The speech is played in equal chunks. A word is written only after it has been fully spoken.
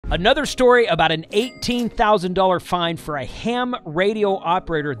Another story about an $18,000 fine for a ham radio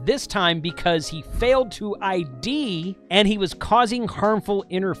operator, this time because he failed to ID and he was causing harmful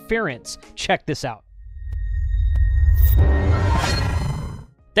interference. Check this out.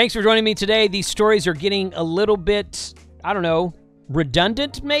 Thanks for joining me today. These stories are getting a little bit, I don't know,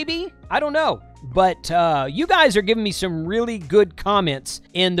 redundant maybe? I don't know. But you guys are giving me some really good comments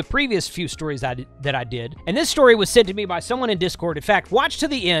in the previous few stories that I did. And this story was sent to me by someone in Discord. In fact, watch to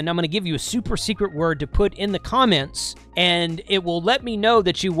the end. I'm going to give you a super secret word to put in the comments, and it will let me know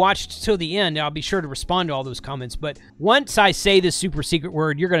that you watched till the end. I'll be sure to respond to all those comments. But once I say this super secret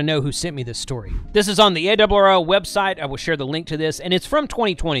word, you're going to know who sent me this story. This is on the ARRL website. I will share the link to this, and it's from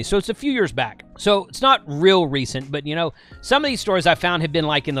 2020, so it's a few years back. So it's not real recent, but you know, some of these stories I found have been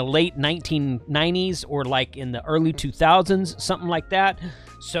like in the late 1990s or like in the early 2000s, something like that.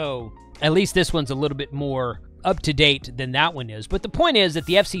 So at least this one's a little bit more up to date than that one is. But the point is that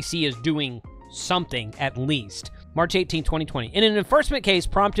the FCC is doing something at least. March 18, 2020. In an enforcement case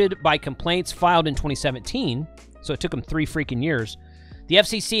prompted by complaints filed in 2017, so it took them 3 freaking years, the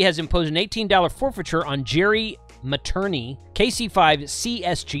FCC has imposed an $18 forfeiture on Jerry Materney, KC5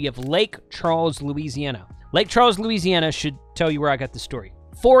 CSG of Lake Charles, Louisiana. Lake Charles, Louisiana should tell you where I got the story.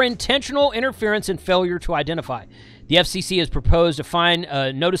 For intentional interference and failure to identify. The FCC has proposed to fine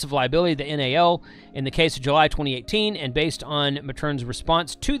a notice of liability to the NAL in the case of July 2018, and based on Matern's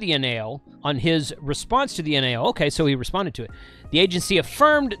response to the NAL, okay, so he responded to it. The agency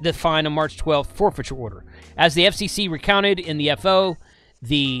affirmed the fine on March 12th forfeiture order. As the FCC recounted in the FO,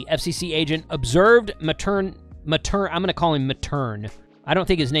 the FCC agent observed Matern, I'm going to call him Matern. I don't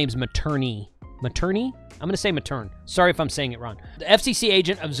think his name's Materney. Materney? I'm going to say Matern. Sorry if I'm saying it wrong. The FCC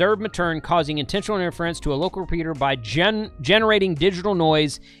agent observed Matern causing intentional interference to a local repeater by generating digital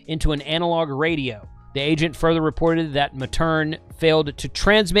noise into an analog radio. The agent further reported that Matern failed to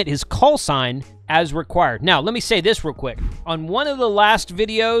transmit his call sign as required. Now, let me say this real quick. On one of the last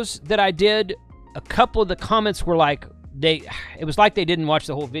videos that I did, a couple of the comments were like, it was like they didn't watch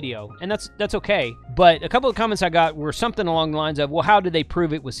the whole video, and that's okay. But a couple of comments I got were something along the lines of, well, how did they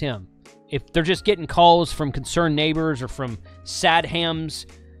prove it was him? If they're just getting calls from concerned neighbors or from sad hams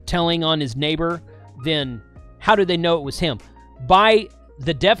telling on his neighbor, then how do they know it was him? By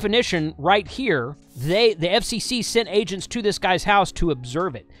the definition right here, the FCC sent agents to this guy's house to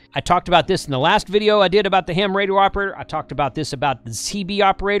observe it. I talked about this in the last video I did about the ham radio operator. I talked about this about the CB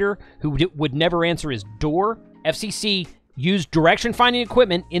operator who would never answer his door. FCC used direction-finding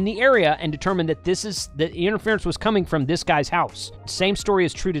equipment in the area and determined that the interference was coming from this guy's house. Same story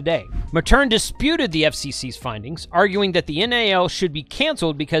is true today. Matern disputed the FCC's findings, arguing that the NAL should be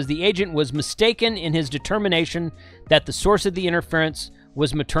canceled because the agent was mistaken in his determination that the source of the interference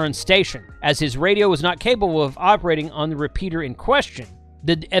was Matern's station, as his radio was not capable of operating on the repeater in question.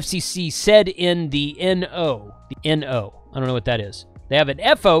 The FCC said in the NO. The NO. I don't know what that is. They have an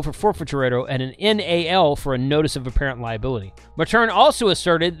FO for forfeiture radio and an NAL for a notice of apparent liability. Matern also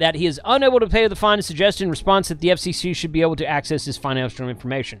asserted that he is unable to pay the fine and suggested in response that the FCC should be able to access his financial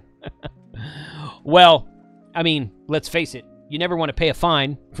information. Well, I mean, let's face it. You never want to pay a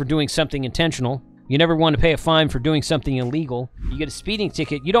fine for doing something intentional. You never want to pay a fine for doing something illegal. You get a speeding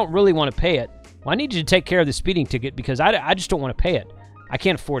ticket, you don't really want to pay it. Well, I need you to take care of the speeding ticket because I just don't want to pay it. I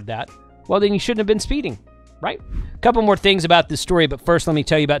can't afford that. Well, then you shouldn't have been speeding. Right? A couple more things about this story, but first let me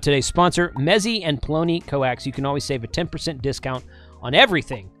tell you about today's sponsor, Mezzi and Ploney Coax. You can always save a 10% discount on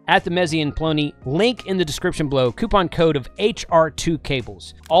everything at the Mezzi and Ploney. Link in the description below. Coupon code of HR2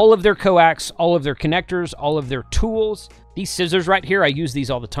 cables. All of their coax, all of their connectors, all of their tools. These scissors right here, I use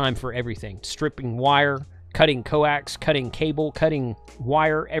these all the time for everything. Stripping wire, cutting coax, cutting cable, cutting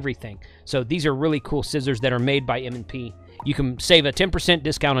wire, everything. So these are really cool scissors that are made by M&P. You can save a 10%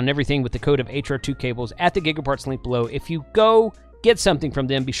 discount on everything with the code of HR2 cables at the Gigaparts link below. If you go get something from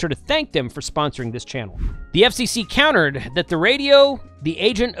them, be sure to thank them for sponsoring this channel. The FCC countered that the radio the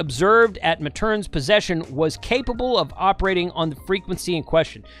agent observed at Matern's possession was capable of operating on the frequency in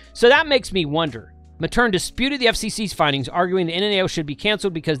question. So that makes me wonder. Matern disputed the FCC's findings, arguing the NAL should be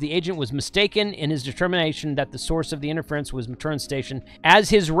canceled because the agent was mistaken in his determination that the source of the interference was Matern's station,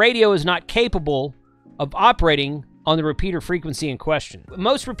 as his radio is not capable of operating on the repeater frequency in question.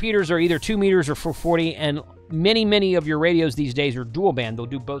 Most repeaters are either 2 meters or 440, and many of your radios these days are dual band. They'll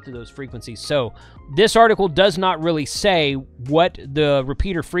do both of those frequencies. So this article does not really say what the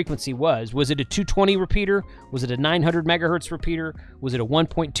repeater frequency was. Was it a 220 repeater? Was it a 900 megahertz repeater? Was it a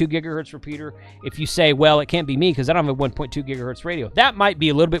 1.2 gigahertz repeater? If you say, well, it can't be me because I don't have a 1.2 gigahertz radio, that might be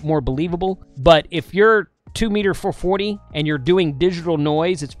a little bit more believable. But if you're 2 meter 440 and you're doing digital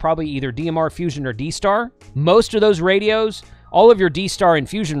noise, it's probably either DMR Fusion or D-Star. Most of those radios All of your D-Star and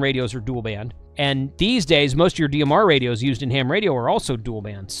Fusion radios are dual band. And these days, most of your DMR radios used in ham radio are also dual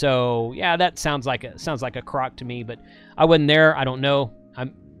band. So yeah, that sounds like a crock to me, but I wasn't there. I don't know.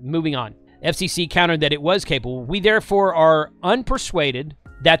 I'm moving on. FCC countered that it was capable. We therefore are unpersuaded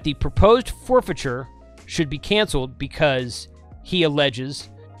that the proposed forfeiture should be canceled because he alleges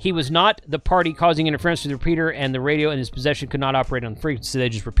he was not the party causing interference with the repeater, and the radio in his possession could not operate on the frequency. They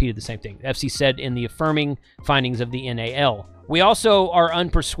just repeated the same thing. The FCC said in the affirming findings of the NAL. We also are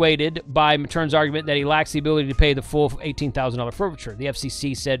unpersuaded by Matern's argument that he lacks the ability to pay the full $18,000 forfeiture. The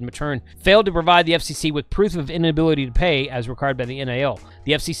FCC said Matern failed to provide the FCC with proof of inability to pay as required by the NAL.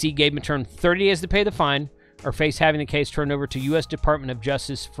 The FCC gave Matern 30 days to pay the fine or face having the case turned over to U.S. Department of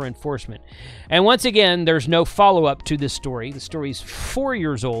Justice for enforcement. And once again, there's no follow-up to this story. The story is 4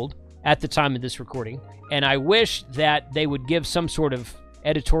 years old at the time of this recording, and I wish that they would give some sort of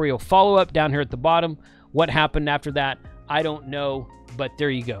editorial follow-up down here at the bottom. What happened after that, I don't know, but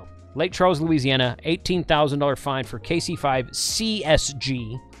there you go. Lake Charles, Louisiana, $18,000 fine for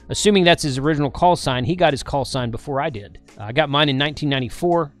KC5CSG. Assuming that's his original call sign, he got his call sign before I did. I got mine in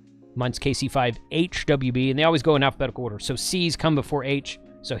 1994. Mine's KC5HWB, and they always go in alphabetical order. So C's come before H,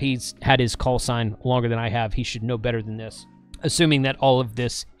 so he's had his call sign longer than I have. He should know better than this, assuming that all of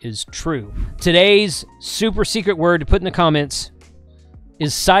this is true. Today's super secret word to put in the comments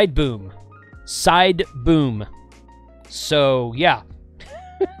is side boom. Side boom. So, yeah.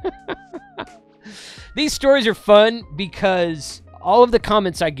 These stories are fun because all of the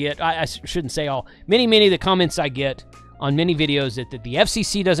comments I get, I shouldn't say all, many of the comments I get on many videos that the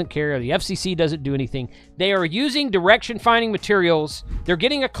FCC doesn't care or the FCC doesn't do anything. They are using direction-finding materials. They're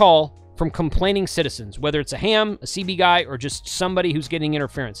getting a call from complaining citizens, whether it's a ham, a CB guy, or just somebody who's getting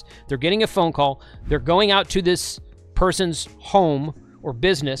interference. They're getting a phone call. They're going out to this person's home or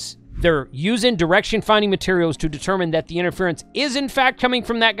business. They're using direction-finding materials to determine that the interference is, in fact, coming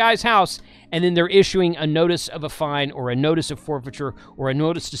from that guy's house, and then they're issuing a notice of a fine or a notice of forfeiture or a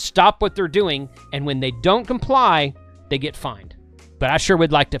notice to stop what they're doing, and when they don't comply, they get fined. But I sure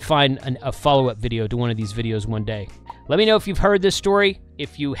would like to find a follow-up video to one of these videos one day. Let me know if you've heard this story,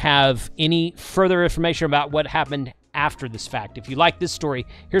 if you have any further information about what happened after this fact. If you like this story,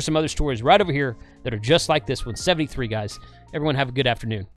 here's some other stories right over here that are just like this one. 73, guys. Everyone have a good afternoon.